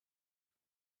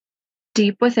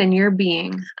Deep within your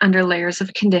being, under layers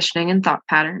of conditioning and thought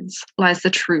patterns, lies the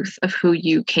truth of who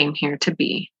you came here to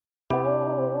be.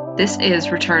 This is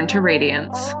Return to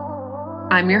Radiance.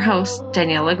 I'm your host,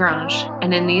 Danielle Lagrange,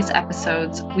 and in these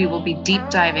episodes, we will be deep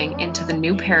diving into the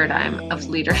new paradigm of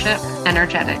leadership,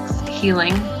 energetics,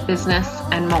 healing, business,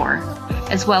 and more,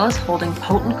 as well as holding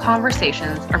potent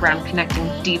conversations around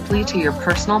connecting deeply to your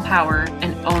personal power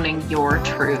and owning your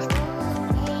truth.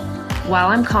 While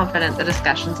I'm confident the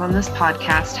discussions on this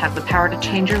podcast have the power to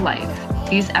change your life,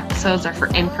 these episodes are for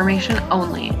information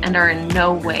only and are in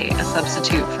no way a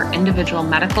substitute for individual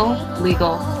medical,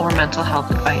 legal, or mental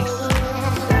health advice.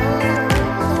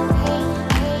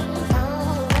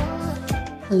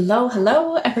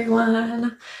 Hello,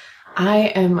 everyone.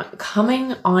 I am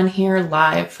coming on here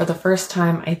live for the first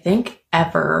time, I think,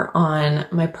 ever on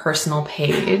my personal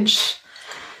page.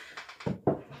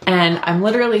 And I'm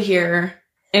literally here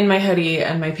in my hoodie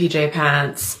and my PJ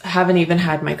pants. Haven't even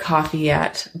had my coffee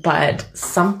yet, but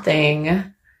something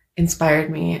inspired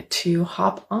me to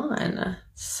hop on.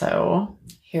 So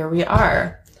here we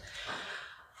are.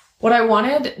 What I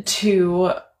wanted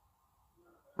to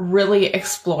really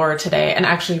explore today, and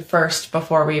actually first,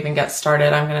 before we even get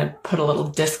started, I'm going to put a little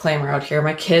disclaimer out here.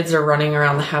 My kids are running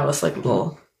around the house like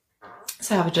little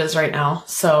savages right now.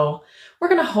 So we're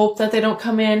going to hope that they don't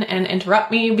come in and interrupt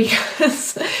me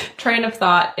because train of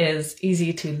thought is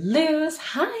easy to lose.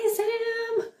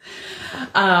 Hi,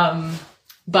 Sam.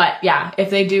 But yeah, if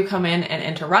they do come in and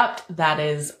interrupt, that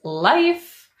is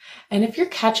life. And if you're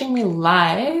catching me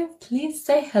live, please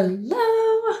say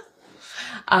hello,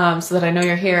 so that I know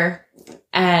you're here,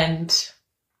 and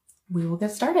we will get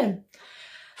started.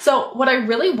 So what I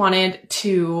really wanted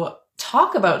to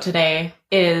talk about today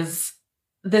is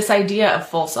this idea of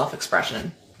full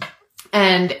self-expression.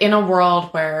 And in a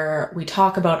world where we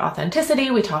talk about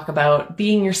authenticity, we talk about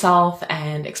being yourself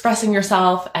and expressing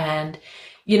yourself. And,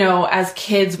 you know, as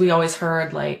kids, we always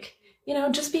heard like, you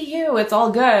know, just be you, it's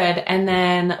all good. And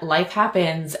then life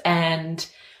happens and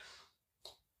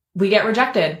we get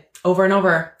rejected over and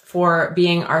over for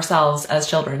being ourselves as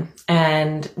children.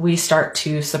 And we start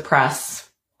to suppress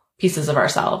pieces of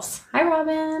ourselves. Hi,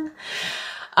 Robin.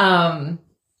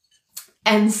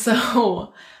 And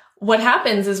so what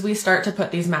happens is we start to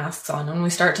put these masks on and we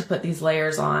start to put these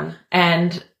layers on.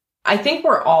 And I think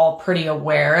we're all pretty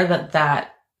aware that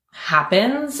that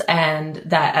happens and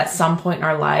that at some point in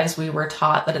our lives, we were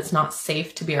taught that it's not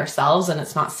safe to be ourselves and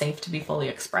it's not safe to be fully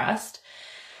expressed.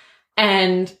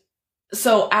 And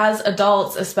so as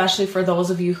adults, especially for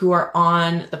those of you who are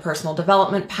on the personal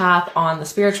development path, on the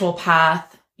spiritual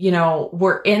path, you know,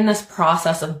 we're in this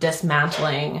process of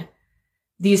dismantling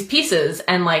these pieces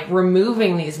and like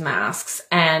removing these masks.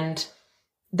 And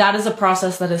that is a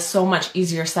process that is so much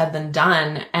easier said than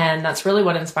done. And that's really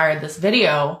what inspired this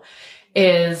video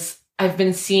is I've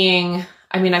been seeing,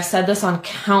 I mean, I've said this on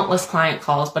countless client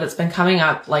calls, but it's been coming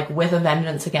up like with a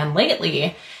vengeance again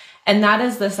lately. And that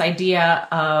is this idea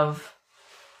of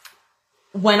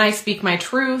when I speak my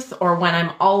truth or when I'm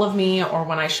all of me or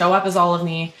when I show up as all of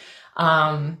me,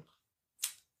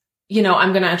 you know,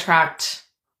 I'm going to attract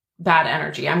bad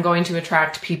energy. I'm going to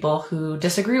attract people who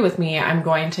disagree with me. I'm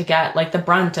going to get like the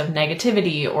brunt of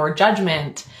negativity or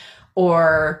judgment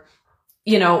or,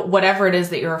 you know, whatever it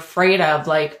is that you're afraid of,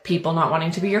 like people not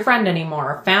wanting to be your friend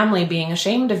anymore, family being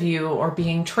ashamed of you or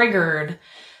being triggered.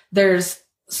 There's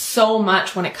so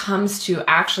much when it comes to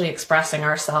actually expressing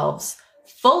ourselves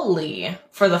fully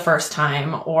for the first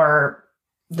time or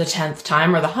the 10th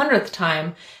time or the 100th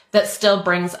time that still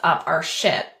brings up our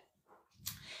shit.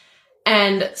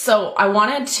 And so I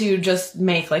wanted to just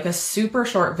make like a super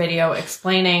short video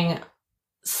explaining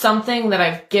something that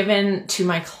I've given to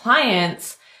my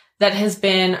clients that has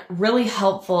been really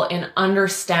helpful in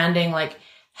understanding like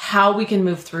how we can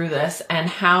move through this and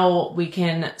how we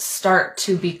can start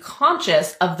to be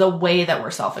conscious of the way that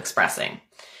we're self-expressing.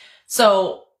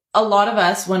 So a lot of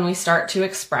us, when we start to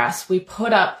express, we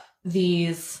put up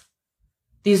these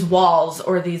walls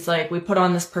or these like, we put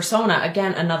on this persona,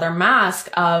 again, another mask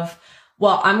of,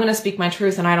 well, I'm going to speak my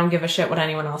truth and I don't give a shit what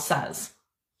anyone else says.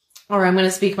 Or I'm going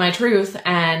to speak my truth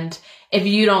and if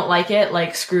you don't like it,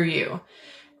 like screw you.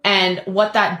 And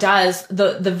what that does,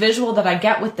 the visual that I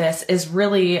get with this is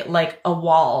really like a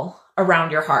wall around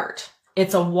your heart.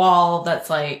 It's a wall that's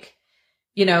like,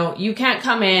 you know, you can't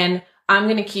come in. I'm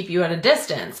going to keep you at a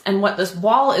distance. And what this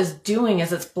wall is doing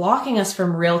is it's blocking us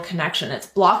from real connection. It's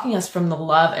blocking us from the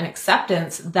love and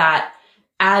acceptance that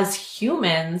as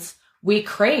humans, we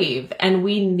crave and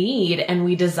we need and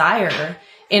we desire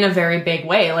in a very big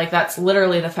way. Like that's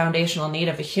literally the foundational need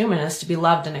of a human is to be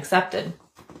loved and accepted.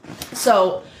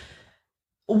 So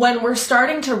when we're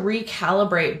starting to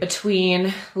recalibrate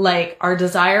between like our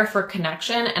desire for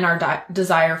connection and our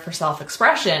desire for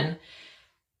self-expression,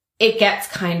 it gets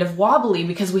kind of wobbly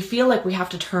because we feel like we have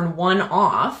to turn one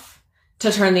off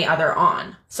to turn the other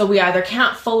on. So we either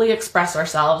can't fully express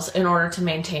ourselves in order to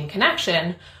maintain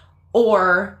connection,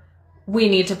 or we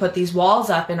need to put these walls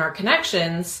up in our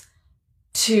connections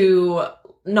to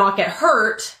not get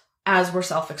hurt as we're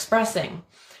self-expressing.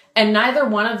 And neither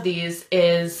one of these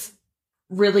is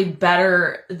really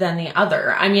better than the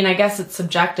other. I mean, I guess it's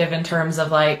subjective in terms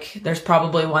of like, there's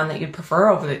probably one that you'd prefer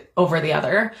over the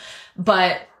other,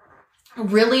 but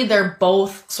really they're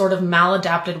both sort of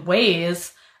maladapted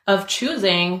ways of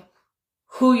choosing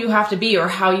who you have to be or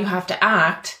how you have to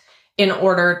act in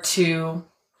order to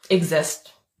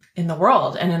exist in the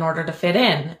world and in order to fit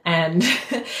in. And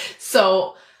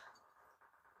so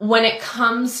when it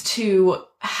comes to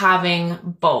having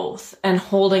both and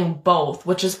holding both,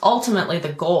 which is ultimately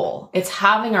the goal, it's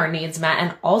having our needs met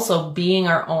and also being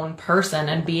our own person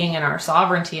and being in our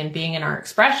sovereignty and being in our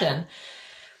expression.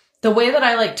 The way that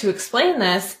I like to explain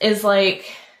this is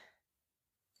like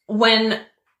when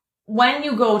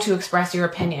you go to express your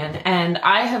opinion, and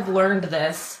I have learned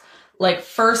this like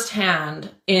firsthand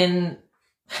in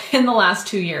the last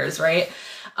 2 years, right?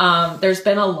 There's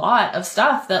been a lot of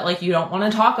stuff that like you don't want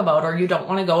to talk about, or you don't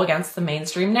want to go against the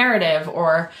mainstream narrative,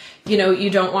 or, you know, you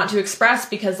don't want to express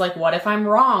because like, what if I'm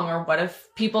wrong? Or what if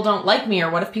people don't like me?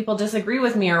 Or what if people disagree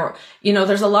with me? Or, you know,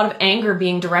 there's a lot of anger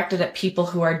being directed at people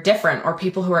who are different, or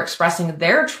people who are expressing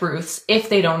their truths if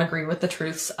they don't agree with the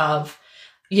truths of,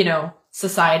 you know,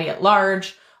 society at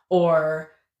large,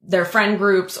 or their friend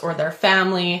groups, or their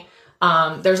family.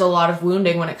 There's a lot of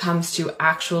wounding when it comes to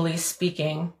actually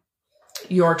speaking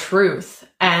your truth.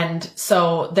 And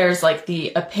so there's like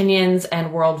the opinions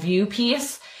and worldview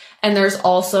piece. And there's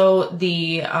also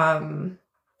the,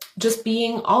 just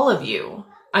being all of you.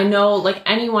 I know like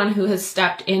anyone who has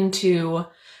stepped into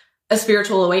a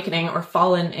spiritual awakening or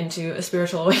fallen into a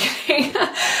spiritual awakening,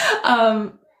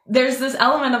 there's this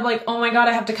element of like, oh my God,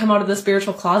 I have to come out of the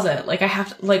spiritual closet. Like I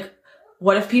have to, like,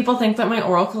 what if people think that my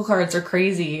oracle cards are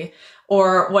crazy?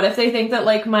 Or what if they think that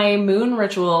like my moon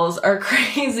rituals are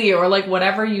crazy, or like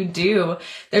whatever you do,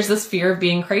 there's this fear of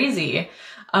being crazy,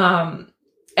 and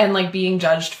like being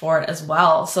judged for it as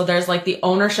well. So there's like the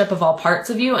ownership of all parts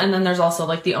of you. And then there's also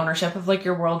like the ownership of like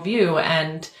your worldview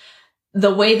and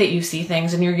the way that you see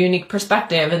things and your unique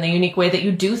perspective and the unique way that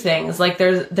you do things. Like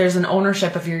there's an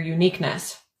ownership of your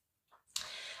uniqueness.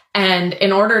 And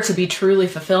in order to be truly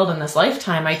fulfilled in this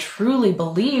lifetime, I truly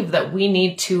believe that we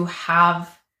need to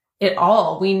have it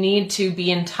all. We need to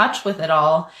be in touch with it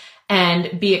all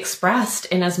and be expressed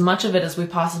in as much of it as we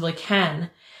possibly can.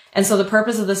 And so the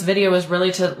purpose of this video is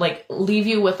really to like leave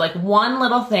you with like one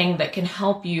little thing that can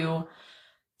help you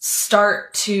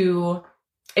start to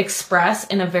express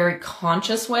in a very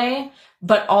conscious way,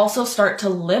 but also start to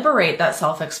liberate that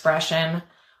self-expression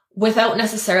without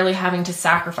necessarily having to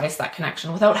sacrifice that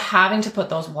connection, without having to put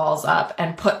those walls up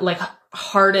and put like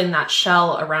harden that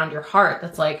shell around your heart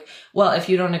that's like, well, if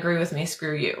you don't agree with me,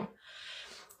 screw you.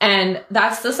 And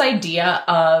that's this idea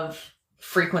of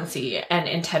frequency and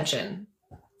intention.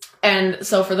 And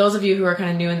so for those of you who are kind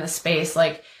of new in this space,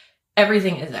 like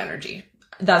everything is energy.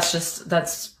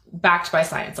 That's backed by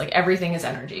science. Like everything is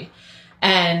energy.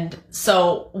 And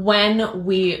so when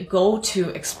we go to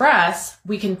express,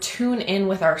 we can tune in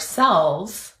with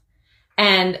ourselves.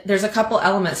 And there's a couple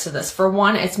elements to this. For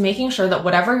one, it's making sure that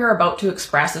whatever you're about to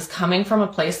express is coming from a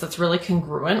place that's really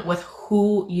congruent with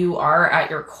who you are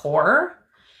at your core.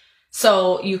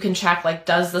 So you can check, like,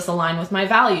 does this align with my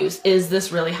values? Is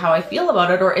this really how I feel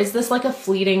about it? Or is this like a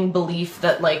fleeting belief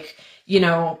that like, you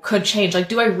know, could change? Like,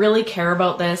 do I really care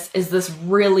about this? Is this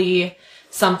really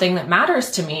something that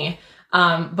matters to me?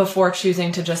 Before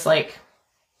choosing to just like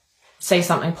say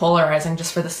something polarizing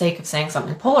just for the sake of saying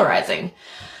something polarizing.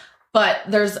 But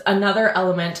there's another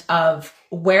element of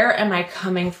where am I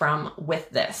coming from with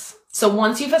this? So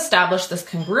once you've established this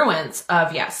congruence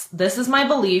of, yes, this is my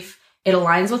belief, it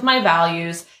aligns with my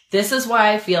values, this is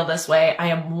why I feel this way, I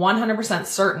am 100%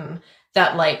 certain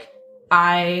that like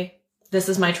this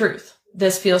is my truth.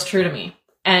 This feels true to me.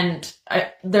 And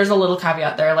there's a little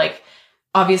caveat there, like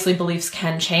obviously beliefs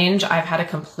can change. I've had a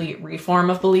complete reform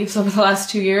of beliefs over the last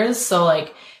 2 years. So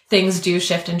like things do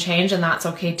shift and change, and that's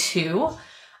okay too.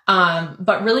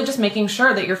 But really just making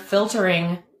sure that you're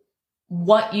filtering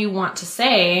what you want to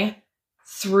say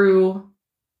through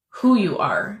who you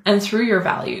are and through your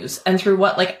values and through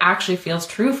what like actually feels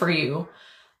true for you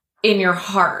in your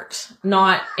heart,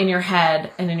 not in your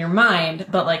head and in your mind,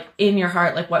 but like in your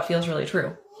heart, like what feels really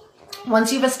true.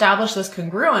 Once you've established this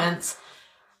congruence,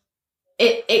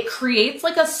 it creates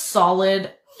like a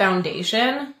solid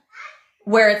foundation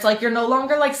where it's like you're no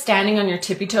longer like standing on your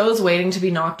tippy toes waiting to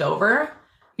be knocked over.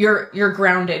 You're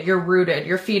grounded, you're rooted,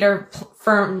 your feet are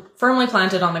firmly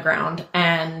planted on the ground,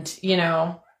 and you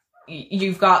know,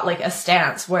 you've got like a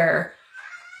stance where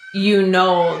you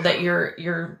know that you're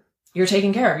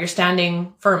taken care of, you're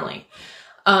standing firmly.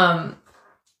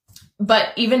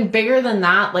 But even bigger than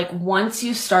that, like once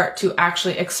you start to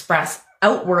actually express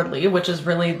outwardly, which is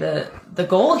really the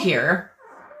goal here,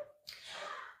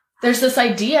 there's this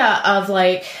idea of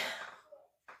like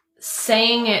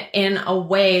saying it in a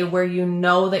way where you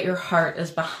know that your heart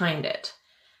is behind it.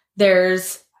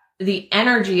 There's the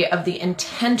energy of the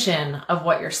intention of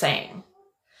what you're saying.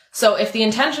 So if the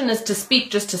intention is to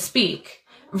speak just to speak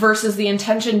versus the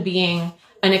intention being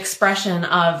an expression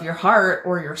of your heart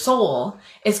or your soul,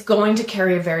 it's going to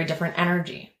carry a very different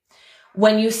energy.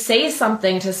 When you say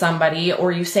something to somebody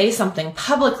or you say something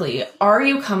publicly, are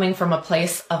you coming from a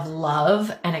place of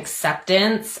love and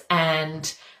acceptance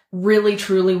and really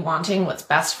truly wanting what's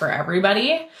best for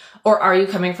everybody? Or are you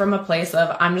coming from a place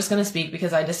of, I'm just going to speak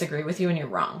because I disagree with you and you're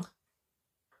wrong?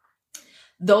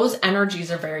 Those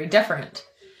energies are very different.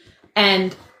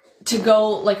 And to go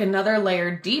like another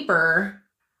layer deeper,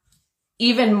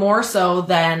 even more so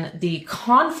than the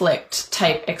conflict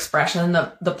type expression,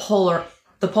 the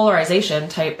polarization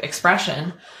type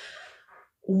expression,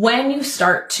 when you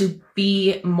start to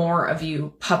be more of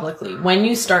you publicly, when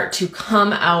you start to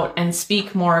come out and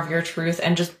speak more of your truth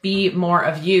and just be more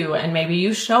of you, and maybe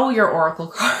you show your oracle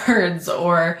cards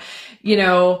or, you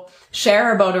know,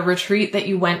 share about a retreat that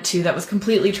you went to that was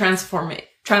completely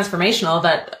transformational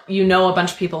that, you know, a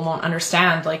bunch of people won't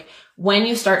understand. Like when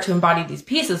you start to embody these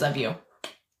pieces of you,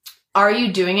 are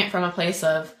you doing it from a place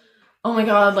of, oh my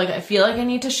God, like I feel like I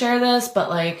need to share this, but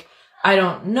like, I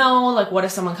don't know, like what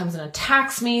if someone comes and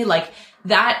attacks me? Like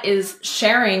that is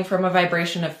sharing from a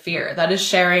vibration of fear. That is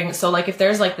sharing. So like if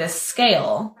there's like this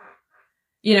scale,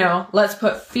 you know, let's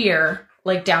put fear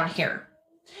like down here.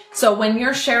 So when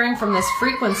you're sharing from this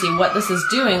frequency, what this is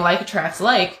doing, like attracts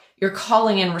like, you're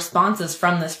calling in responses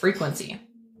from this frequency.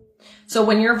 So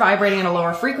when you're vibrating at a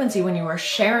lower frequency, when you are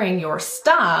sharing your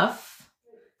stuff,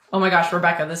 oh my gosh,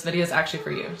 Rebecca, this video is actually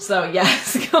for you. So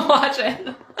yes, go watch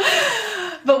it.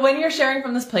 But when you're sharing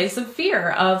from this place of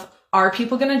fear of, are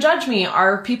people going to judge me?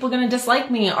 Are people going to dislike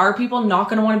me? Are people not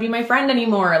going to want to be my friend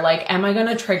anymore? Like, am I going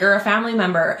to trigger a family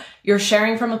member? You're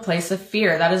sharing from a place of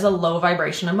fear. That is a low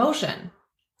vibration emotion.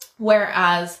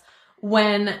 Whereas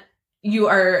when you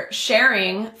are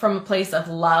sharing from a place of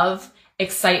love,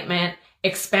 excitement,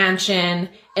 expansion,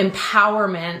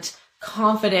 empowerment,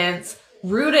 confidence,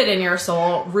 rooted in your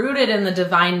soul, rooted in the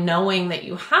divine knowing that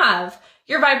you have,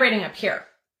 you're vibrating up here.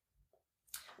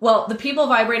 Well, the people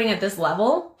vibrating at this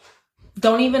level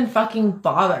don't even fucking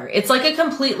bother. It's like a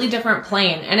completely different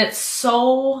plane. And it's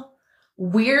so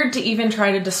weird to even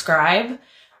try to describe,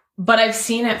 but I've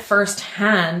seen it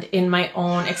firsthand in my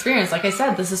own experience. Like I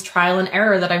said, this is trial and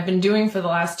error that I've been doing for the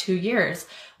last 2 years.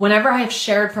 Whenever I've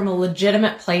shared from a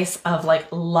legitimate place of like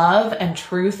love and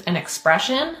truth and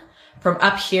expression from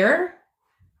up here,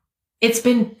 it's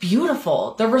been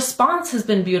beautiful. The response has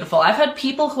been beautiful. I've had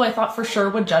people who I thought for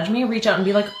sure would judge me reach out and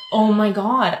be like, oh my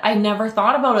God, I never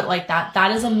thought about it like that.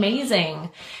 That is amazing.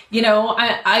 You know,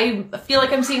 I feel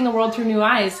like I'm seeing the world through new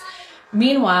eyes.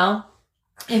 Meanwhile,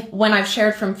 when I've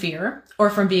shared from fear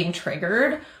or from being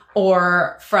triggered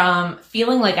or from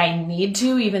feeling like I need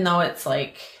to, even though it's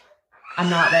like,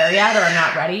 I'm not there yet or I'm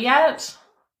not ready yet.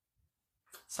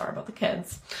 Sorry about the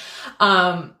kids.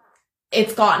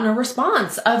 It's gotten a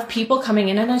response of people coming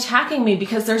in and attacking me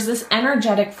because there's this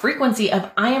energetic frequency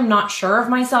of, I am not sure of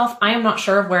myself. I am not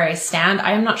sure of where I stand.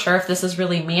 I am not sure if this is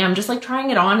really me. I'm just like trying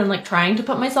it on and like trying to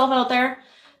put myself out there.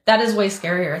 That is way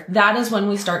scarier. That is when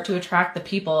we start to attract the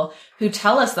people who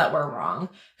tell us that we're wrong,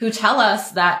 who tell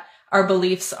us that our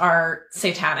beliefs are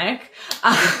satanic,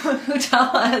 who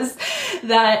tell us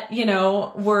that, you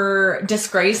know, we're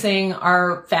disgracing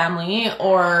our family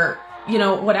or, you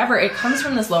know, whatever. It comes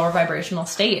from this lower vibrational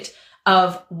state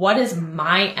of what is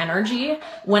my energy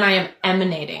when I am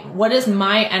emanating? What is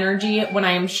my energy when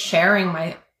I am sharing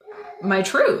my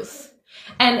truth?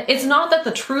 And it's not that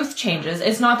the truth changes.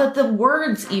 It's not that the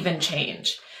words even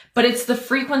change, but it's the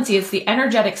frequency. It's the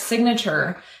energetic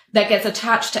signature that gets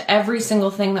attached to every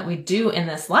single thing that we do in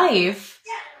this life.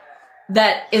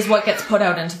 That is what gets put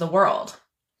out into the world.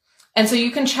 And so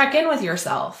you can check in with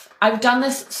yourself. I've done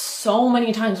this so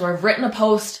many times where I've written a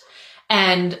post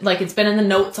and like it's been in the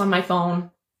notes on my phone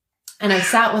and I've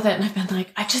sat with it and I've been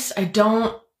like, I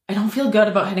don't feel good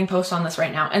about hitting post on this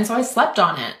right now. And so I slept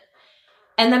on it.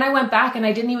 And then I went back and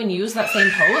I didn't even use that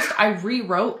same post. I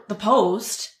rewrote the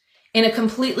post in a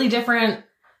completely different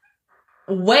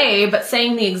way, but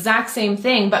saying the exact same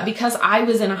thing. But because I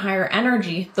was in a higher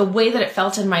energy, the way that it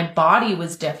felt in my body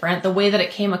was different. The way that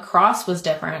it came across was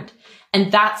different.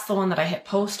 And that's the one that I hit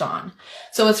post on.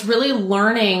 So it's really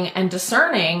learning and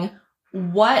discerning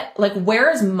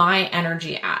where is my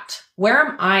energy at? Where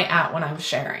am I at when I'm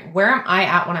sharing? Where am I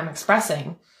at when I'm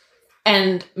expressing?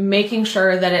 And making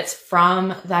sure that it's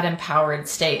from that empowered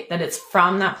state, that it's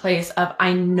from that place of,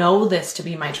 I know this to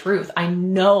be my truth. I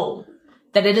know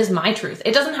that it is my truth.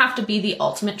 It doesn't have to be the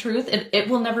ultimate truth. It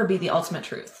will never be the ultimate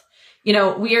truth. We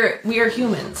are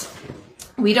humans.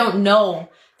 We don't know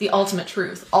the ultimate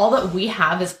truth. All that we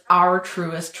have is our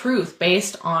truest truth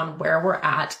based on where we're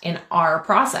at in our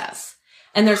process.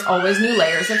 And there's always new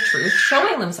layers of truth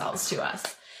showing themselves to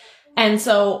us. And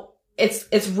so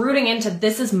it's rooting into,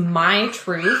 this is my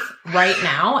truth right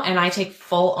now. And I take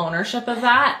full ownership of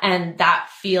that. And that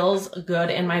feels good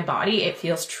in my body. It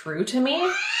feels true to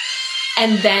me.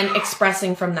 And then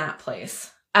expressing from that place,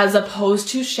 as opposed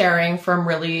to sharing from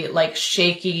really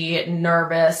shaky,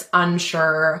 nervous,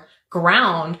 unsure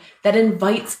ground that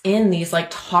invites in these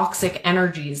toxic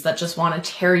energies that just want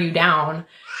to tear you down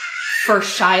for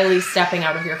shyly stepping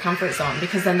out of your comfort zone,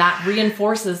 because then that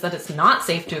reinforces that it's not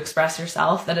safe to express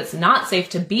yourself, that it's not safe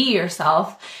to be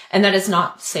yourself, and that it's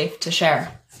not safe to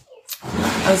share.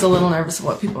 I was a little nervous of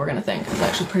what people were going to think. I was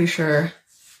actually pretty sure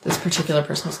this particular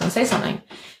person was going to say something.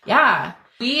 Yeah,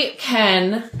 we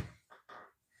can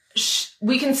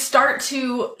start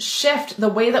to shift the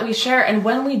way that we share. And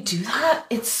when we do that,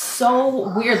 it's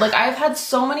so weird. I've had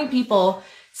so many people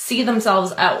see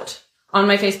themselves out on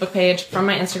my Facebook page, from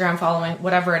my Instagram following,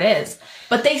 whatever it is,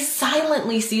 but they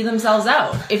silently see themselves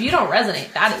out. If you don't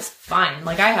resonate, that is fine.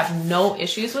 I have no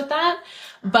issues with that,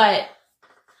 but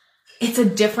it's a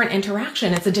different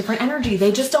interaction. It's a different energy.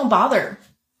 They just don't bother.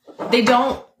 They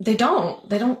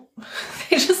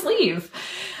just leave.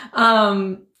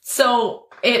 So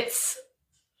it's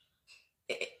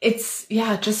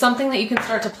just something that you can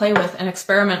start to play with and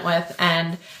experiment with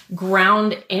and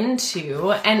ground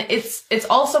into. And it's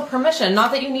also permission,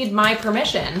 not that you need my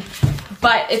permission,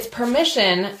 but it's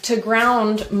permission to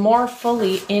ground more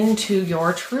fully into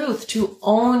your truth, to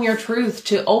own your truth,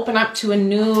 to open up to a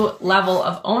new level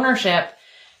of ownership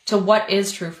to what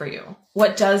is true for you,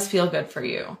 what does feel good for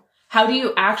you. How do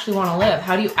you actually want to live?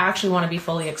 How do you actually want to be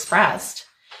fully expressed?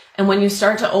 And when you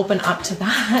start to open up to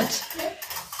that,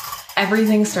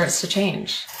 everything starts to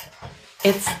change.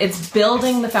 It's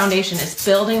building the foundation. It's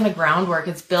building the groundwork.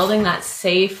 It's building that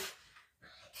safe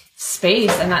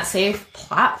space and that safe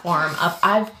platform of,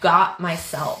 I've got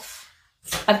myself.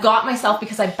 I've got myself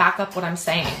because I back up what I'm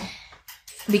saying.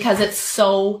 Because it's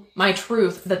so my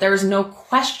truth that there is no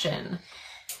question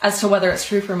as to whether it's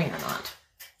true for me or not.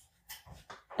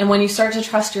 And when you start to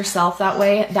trust yourself that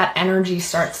way, that energy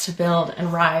starts to build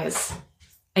and rise.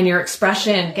 And your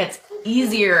expression gets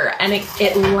easier and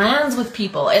it lands with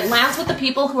people. It lands with the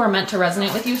people who are meant to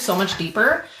resonate with you so much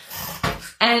deeper.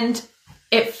 And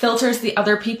it filters the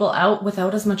other people out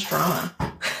without as much drama.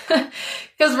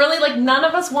 Because really, none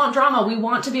of us want drama. We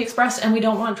want to be expressed and we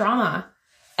don't want drama.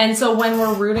 And so when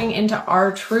we're rooting into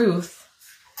our truth,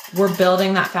 we're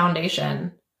building that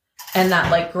foundation and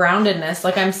that groundedness.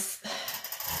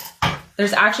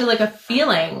 There's actually a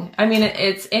feeling. I mean,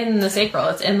 it's in the sacral,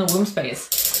 it's in the womb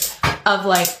space of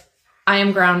I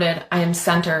am grounded, I am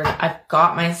centered, I've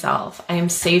got myself, I am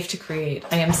safe to create,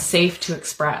 I am safe to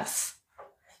express.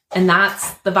 And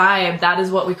that's the vibe. That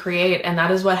is what we create. And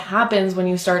that is what happens when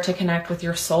you start to connect with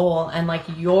your soul and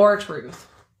your truth.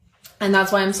 And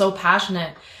that's why I'm so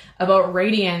passionate about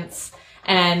radiance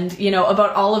and,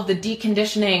 about all of the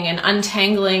deconditioning and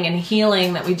untangling and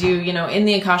healing that we do, in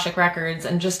the Akashic records,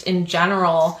 and just in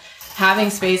general, having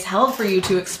space held for you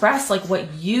to express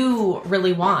what you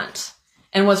really want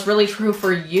and what's really true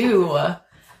for you.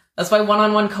 That's why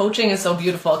one-on-one coaching is so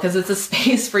beautiful, because it's a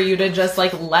space for you to just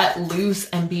let loose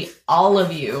and be all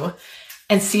of you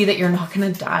and see that you're not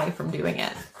going to die from doing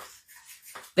it.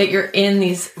 That you're in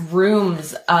these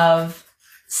rooms of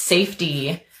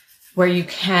safety where you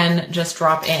can just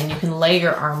drop in. You can lay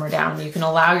your armor down. You can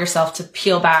allow yourself to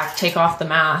peel back, take off the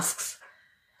masks,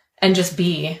 and just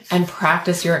be and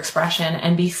practice your expression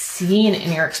and be seen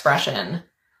in your expression.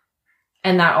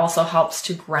 And that also helps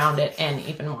to ground it in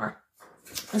even more.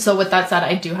 So with that said,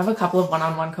 I do have a couple of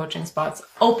one-on-one coaching spots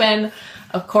open.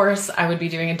 Of course, I would be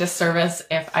doing a disservice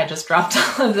if I just dropped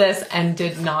all of this and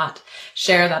did not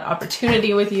share that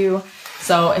opportunity with you.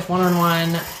 So if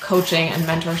one-on-one coaching and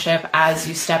mentorship as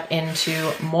you step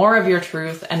into more of your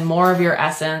truth and more of your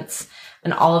essence,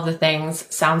 and all of the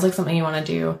things sounds like something you want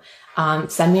to do,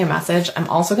 send me a message. I'm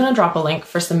also going to drop a link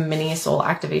for some mini soul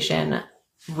activation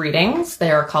readings. They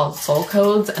are called soul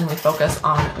codes, and we focus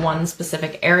on one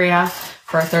specific area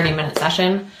for a 30-minute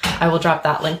session. I will drop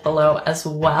that link below as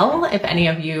well if any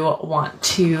of you want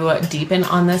to deepen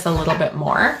on this a little bit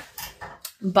more.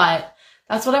 But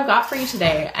that's what I've got for you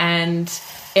today. And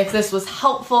if this was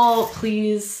helpful,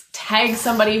 please tag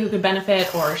somebody who could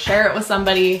benefit or share it with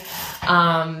somebody.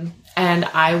 And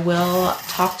I will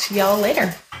talk to y'all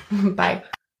later. Bye.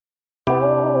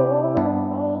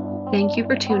 Thank you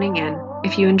for tuning in.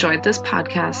 If you enjoyed this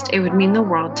podcast, it would mean the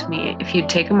world to me if you'd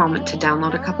take a moment to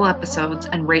download a couple episodes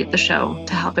and rate the show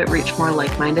to help it reach more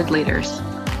like-minded leaders.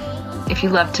 If you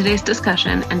loved today's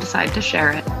discussion and decide to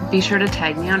share it, be sure to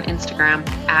tag me on Instagram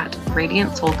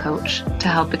 @RadiantSoulCoach to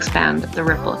help expand the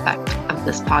ripple effect of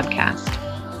this podcast.